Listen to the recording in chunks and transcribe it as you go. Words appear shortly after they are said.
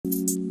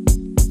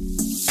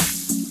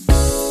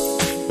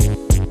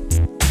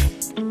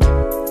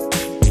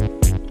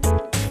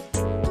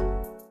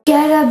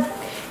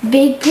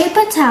big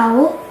paper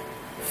towel,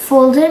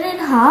 fold it in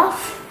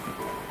half.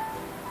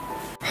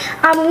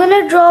 I'm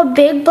gonna draw a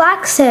big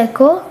black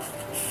circle.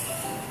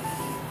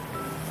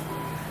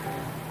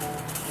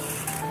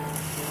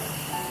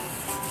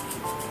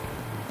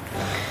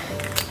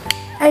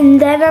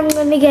 And then I'm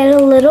gonna get a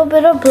little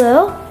bit of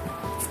blue.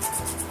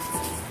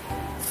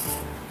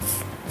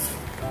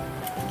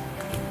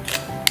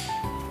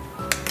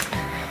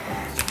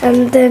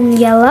 And then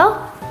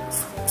yellow.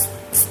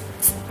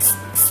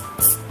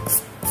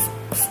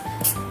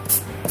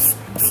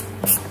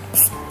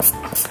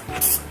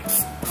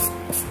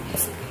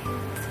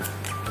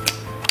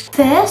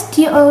 First,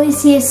 you only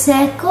see a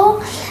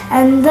circle,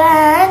 and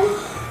then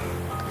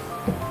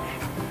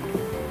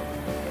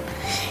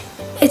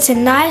it's a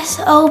nice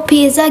old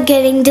pizza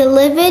getting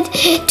delivered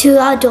to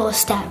our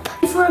doorstep.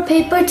 For a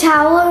paper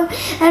towel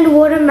and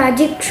water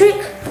magic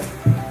trick,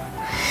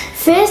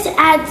 first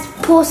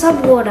pour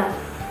some water.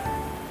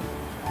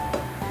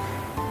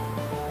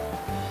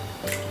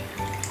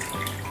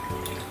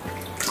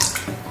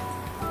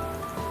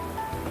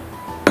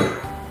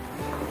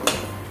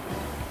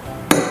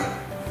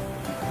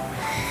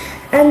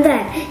 And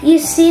then you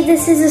see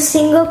this is a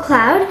single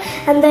cloud,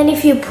 and then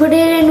if you put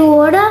it in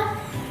water,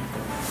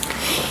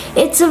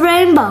 it's a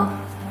rainbow.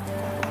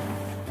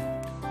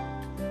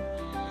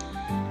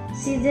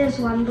 See, there's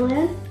one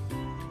balloon,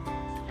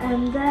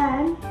 and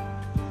then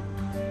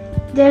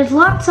there's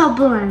lots of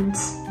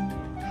balloons.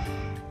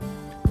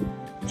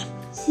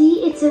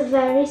 See, it's a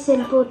very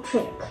simple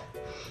trick.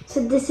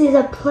 So this is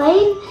a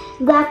plain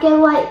black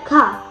and white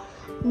car,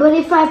 but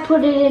if I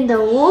put it in the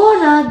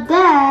water,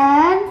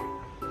 then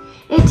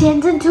it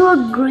turns into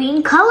a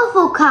green,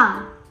 colorful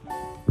car.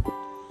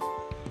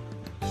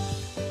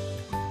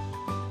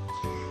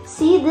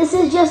 See, this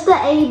is just the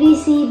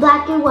ABC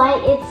black and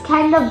white. It's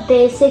kind of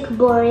basic,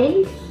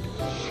 boring.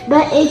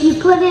 But if you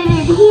put it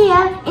in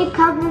here, it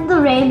comes in the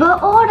rainbow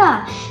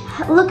order.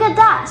 Look at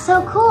that,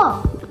 so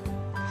cool.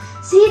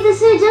 See,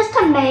 this is just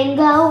a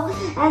mango.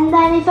 And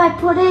then if I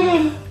put it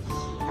in,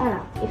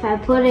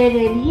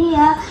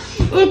 here,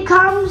 it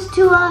comes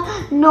to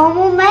a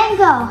normal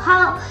mango.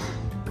 How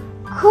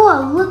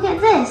cool, look at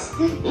this.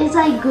 It's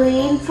like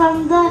green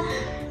from the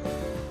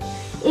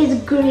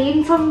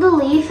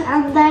leaf,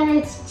 and then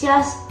it's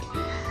just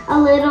a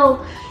little,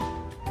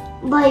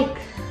 like,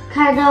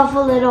 kind of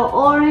a little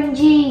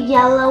orangey,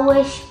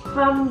 yellowish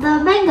from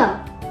the mango.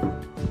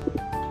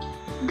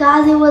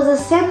 Guys, it was a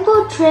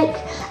simple trick.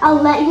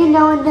 I'll let you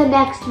know in the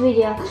next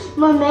video.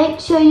 But make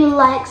sure you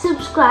like,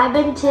 subscribe,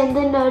 and turn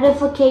the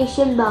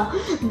notification bell.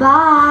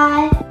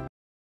 Bye!